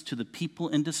benevolence to the people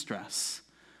in distress.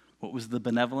 What was the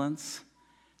benevolence?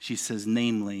 She says,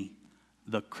 namely,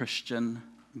 the Christian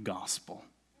gospel.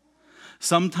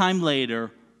 Sometime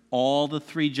later, all the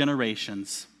 3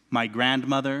 generations, my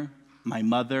grandmother, my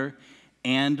mother,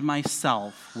 and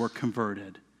myself were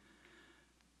converted.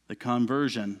 The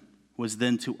conversion was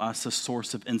then to us a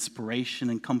source of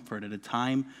inspiration and comfort at a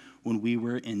time when we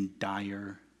were in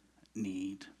dire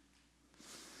need."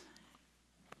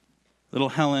 Little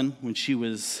Helen, when she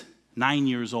was 9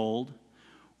 years old,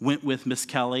 went with Miss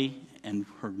Kelly and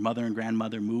her mother and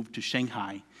grandmother moved to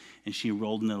Shanghai, and she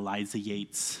enrolled in the Eliza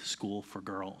Yates School for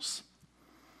Girls.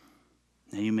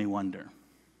 Now you may wonder,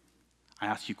 I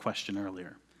asked you a question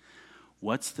earlier,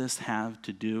 what's this have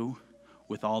to do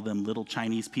with all them little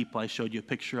Chinese people I showed you a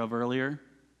picture of earlier?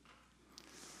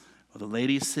 Well, the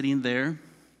lady sitting there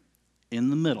in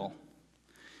the middle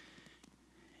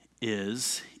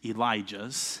is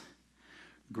Elijah's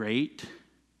great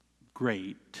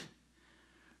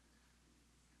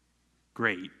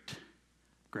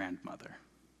grandmother.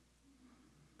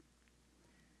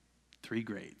 3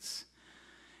 grades.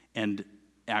 And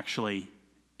actually,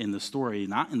 in the story,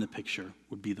 not in the picture,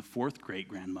 would be the 4th great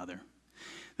grandmother.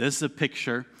 This is a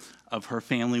picture of her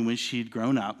family when she'd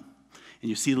grown up. And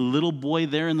you see the little boy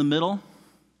there in the middle,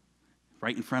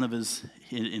 right in front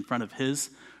of his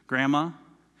grandma.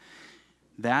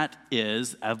 That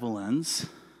is Evelyn's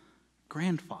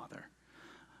grandfather.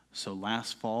 So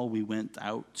last fall, we went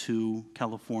out to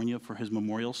California for his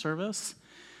memorial service.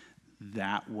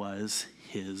 That was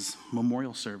his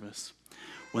memorial service.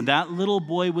 When that little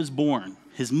boy was born,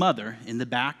 his mother, in the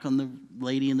back, on the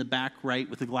lady in the back right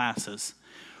with the glasses,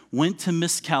 went to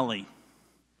Miss Kelly.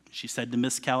 She said to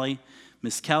Miss Kelly,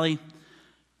 "Miss Kelly,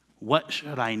 what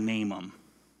should I name him?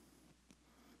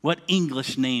 What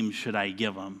English name should I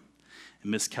give him?"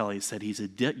 And Miss Kelly said,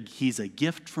 he's a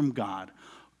gift from God.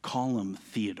 Call him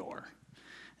Theodore.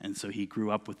 And so he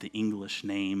grew up with the English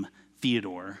name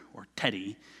Theodore, or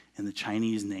Teddy, and the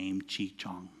Chinese name Chi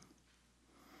Chong.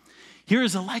 Here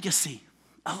is a legacy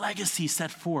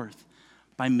set forth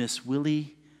by Miss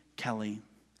Willie Kelly.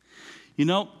 You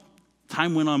know,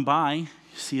 time went on by. You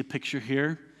see a picture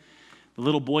here. The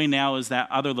little boy now is that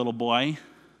other little boy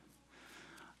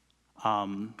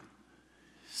in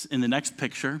the next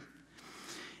picture.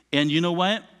 And you know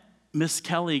what? Miss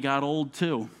Kelly got old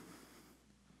too.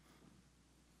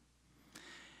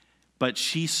 But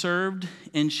she served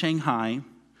in Shanghai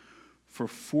for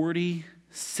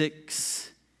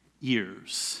 46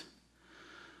 years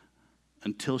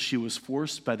until she was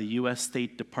forced by the U.S.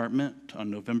 State Department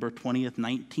on November 20th,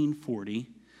 1940,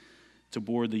 to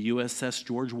board the USS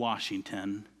George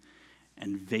Washington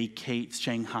and vacate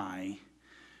Shanghai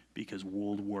because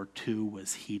World War II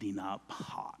was heating up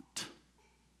hot.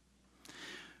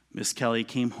 Miss Kelly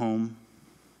came home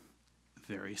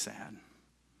very sad.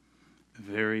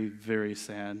 Very, very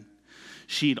sad.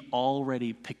 She'd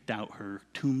already picked out her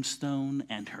tombstone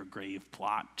and her grave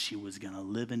plot. She was going to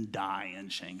live and die in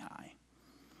Shanghai.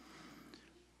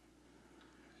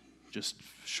 Just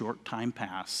short time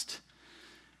passed,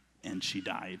 and she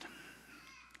died,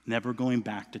 never going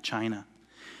back to China.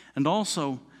 And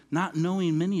also, not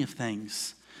knowing many of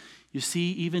things. You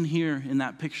see, even here in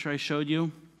that picture I showed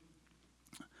you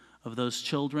of those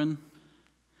children,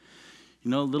 you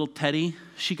know, little Teddy,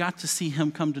 she got to see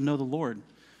him come to know the Lord.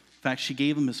 In fact, she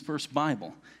gave him his first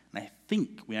Bible. And I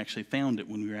think we actually found it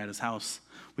when we were at his house.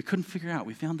 We couldn't figure out.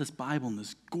 We found this Bible in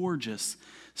this gorgeous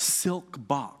silk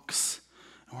box.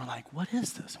 And we're like, what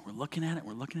is this? And we're looking at it.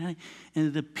 And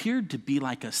it appeared to be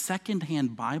like a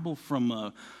secondhand Bible from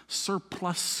a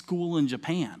surplus school in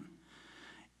Japan.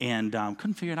 And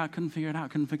couldn't figure it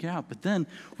out. But then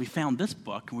we found this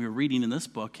book, and we were reading in this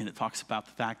book, and it talks about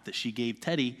the fact that she gave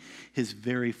Teddy his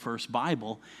very first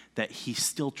Bible that he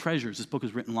still treasures. This book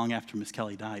was written long after Miss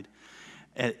Kelly died.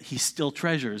 He still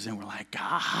treasures, and we're like,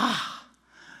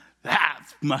 that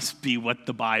must be what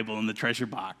the Bible in the treasure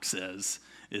box is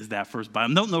that first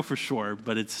Bible. I don't know for sure,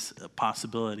 but it's a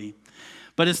possibility.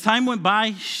 But as time went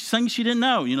by, things she didn't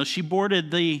know. You know, she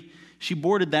boarded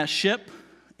that ship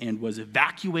and was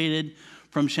evacuated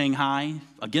from Shanghai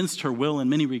against her will in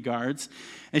many regards.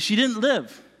 And she didn't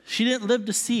live. She didn't live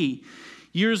to see.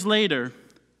 Years later,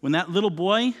 when that little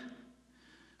boy,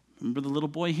 remember the little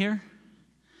boy here?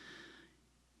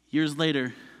 Years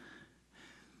later,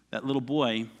 that little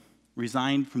boy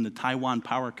resigned from the Taiwan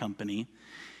Power Company.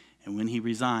 And when he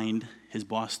resigned, his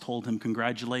boss told him,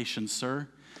 "Congratulations, sir.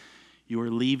 You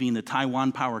are leaving the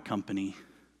Taiwan Power Company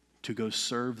to go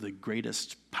serve the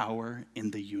greatest power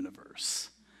in the universe."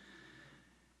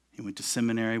 He went to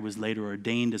seminary, was later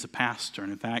ordained as a pastor.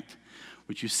 And in fact,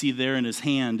 what you see there in his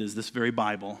hand is this very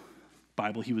Bible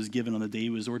he was given on the day he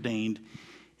was ordained.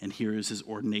 And here is his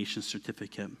ordination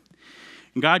certificate.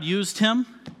 And God used him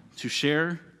to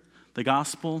share the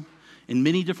gospel in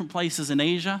many different places in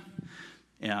Asia.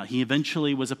 He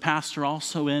eventually was a pastor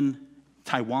also in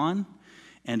Taiwan,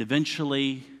 and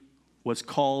eventually was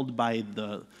called by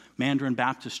the Mandarin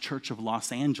Baptist Church of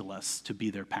Los Angeles to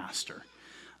be their pastor.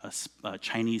 a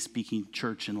Chinese-speaking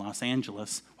church in Los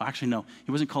Angeles. Well, actually, no,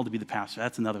 he wasn't called to be the pastor.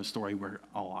 That's another story. We're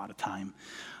all out of time.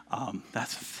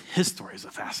 His story is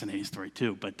a fascinating story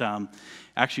too. But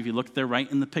actually, if you look there right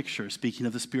in the picture, speaking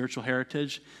of the spiritual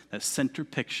heritage, that center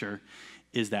picture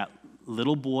is that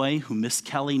little boy who Miss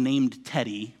Kelly named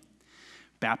Teddy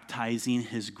baptizing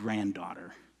his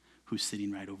granddaughter, who's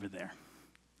sitting right over there,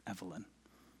 Evelyn,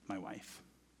 my wife.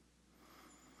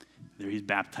 There he's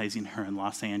baptizing her in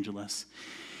Los Angeles.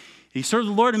 He served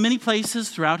the Lord in many places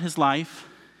throughout his life,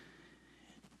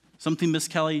 something Miss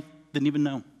Kelly didn't even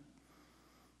know.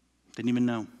 Didn't even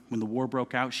know. When the war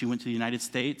broke out, she went to the United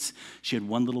States. She had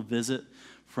one little visit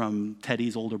from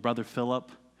Teddy's older brother,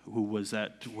 Philip, who was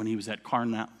when he was at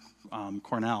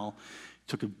Cornell,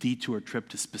 took a detour trip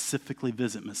to specifically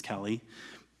visit Miss Kelly.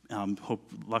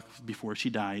 Luck before she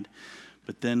died.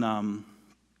 But then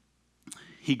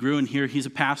he grew, and here he's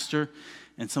a pastor,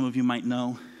 and some of you might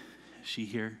know, is she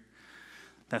here?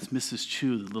 That's Mrs.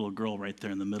 Chu, the little girl right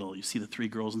there in the middle. You see the three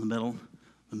girls in the middle?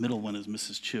 The middle one is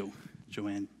Mrs. Chu,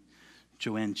 Joanne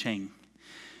Cheng.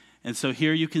 And so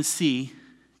here you can see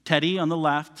Teddy on the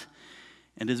left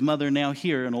and his mother now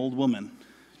here, an old woman,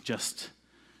 just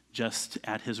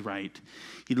at his right.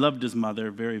 He loved his mother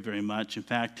very, very much. In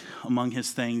fact, among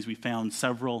his things, we found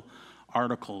several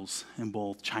articles in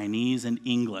both Chinese and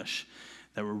English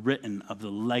that were written of the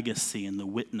legacy and the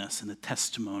witness and the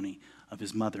testimony of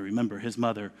his mother. Remember, his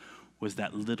mother was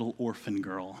that little orphan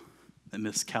girl that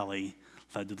Miss Kelly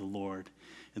led to the Lord,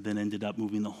 and then ended up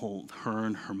moving her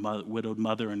and her widowed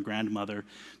mother and grandmother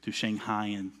to Shanghai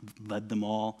and led them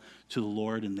all to the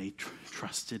Lord, and they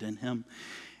trusted in him.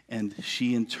 And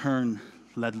she, in turn,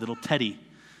 led little Teddy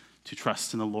to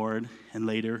trust in the Lord, and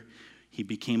later he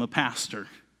became a pastor.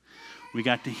 We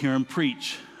got to hear him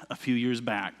preach a few years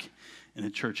back in a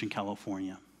church in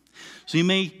California. So you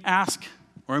may ask,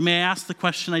 or I may ask the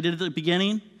question I did at the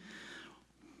beginning,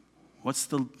 what's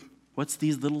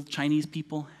these little Chinese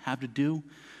people have to do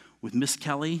with Miss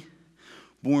Kelly,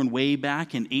 born way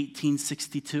back in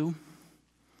 1862?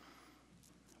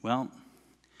 Well,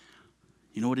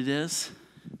 you know what it is?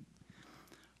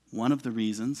 One of the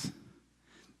reasons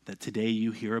that today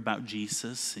you hear about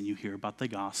Jesus and you hear about the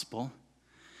gospel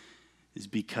is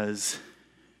because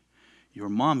your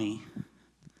mommy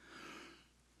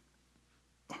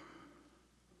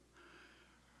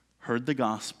heard the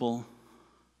gospel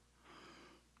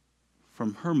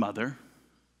from her mother,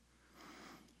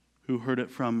 who heard it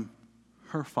from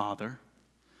her father,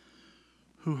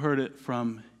 who heard it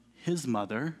from his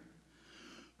mother,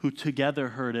 who together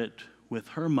heard it with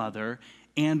her mother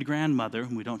and grandmother,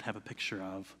 whom we don't have a picture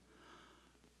of,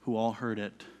 who all heard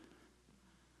it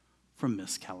from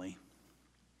Miss Kelly,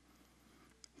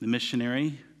 the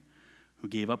missionary who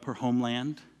gave up her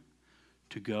homeland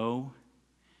to go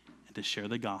and to share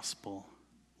the gospel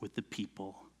with the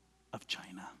people of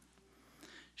China.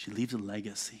 She leaves a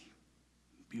legacy,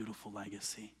 beautiful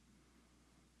legacy.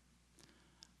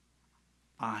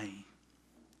 I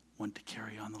want to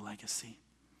carry on the legacy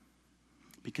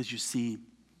because you see,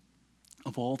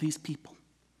 of all these people,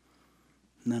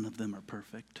 none of them are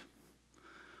perfect.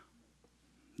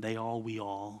 We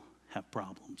all have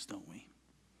problems, don't we?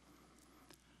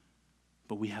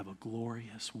 But we have a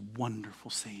glorious, wonderful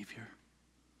Savior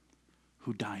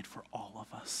who died for all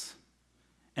of us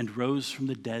and rose from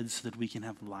the dead so that we can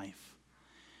have life.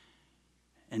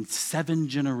 And 7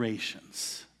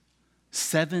 generations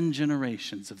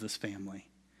of this family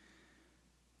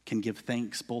can give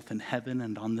thanks both in heaven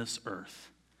and on this earth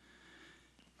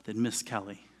that Miss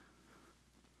Kelly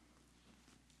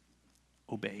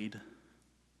obeyed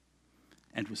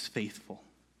and was faithful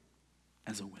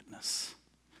as a witness.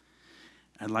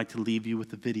 I'd like to leave you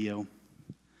with a video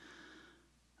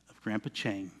of Grandpa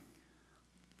Chang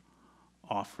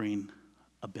offering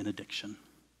a benediction.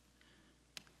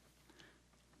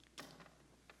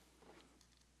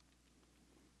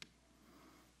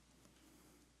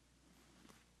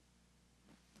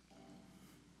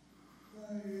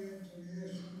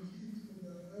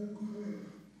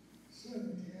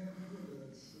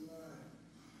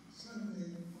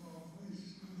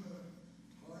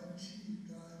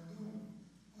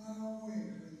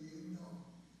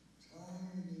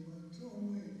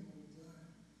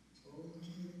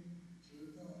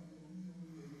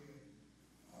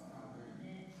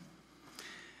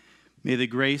 May the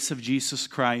grace of Jesus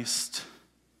Christ,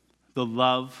 the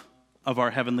love of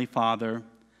our Heavenly Father,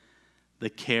 the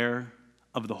care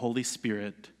of the Holy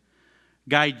Spirit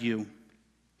guide you,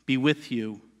 be with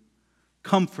you,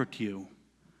 comfort you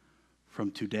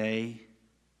from today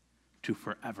to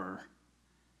forever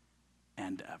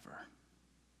and ever.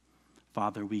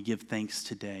 Father, we give thanks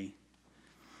today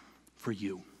for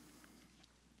you.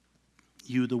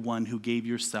 You, the one who gave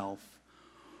yourself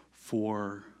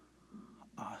for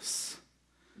us.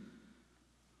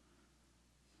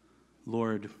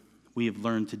 Lord, we have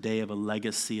learned today of a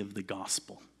legacy of the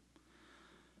gospel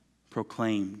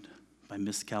proclaimed by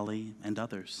Miss Kelly and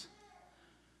others.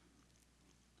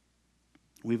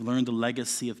 We've learned the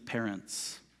legacy of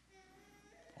parents,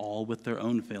 all with their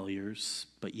own failures,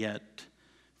 but yet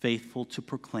faithful to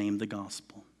proclaim the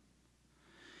gospel.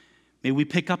 May we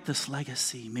pick up this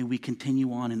legacy. May we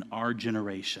continue on in our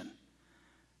generation,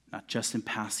 not just in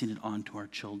passing it on to our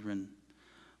children,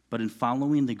 but in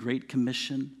following the Great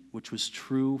Commission, which was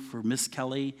true for Miss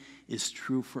Kelly, is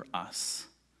true for us,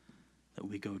 that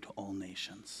we go to all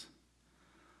nations.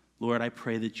 Lord, I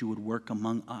pray that you would work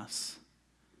among us,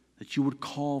 that you would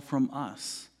call from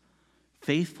us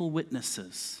faithful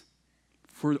witnesses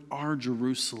for our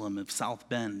Jerusalem of South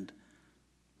Bend,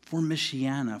 for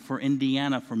Michiana, for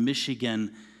Indiana, for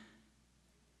Michigan,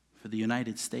 for the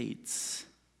United States,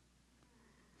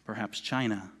 perhaps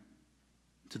China,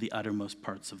 to the uttermost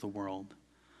parts of the world.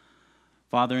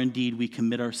 Father, indeed, we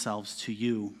commit ourselves to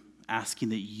you, asking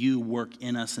that you work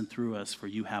in us and through us, for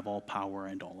you have all power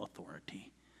and all authority.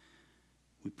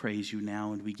 We praise you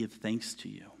now and we give thanks to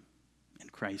you. In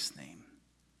Christ's name,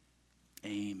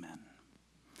 amen.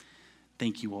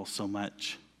 Thank you all so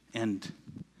much, and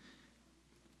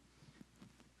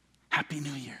Happy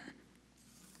New Year.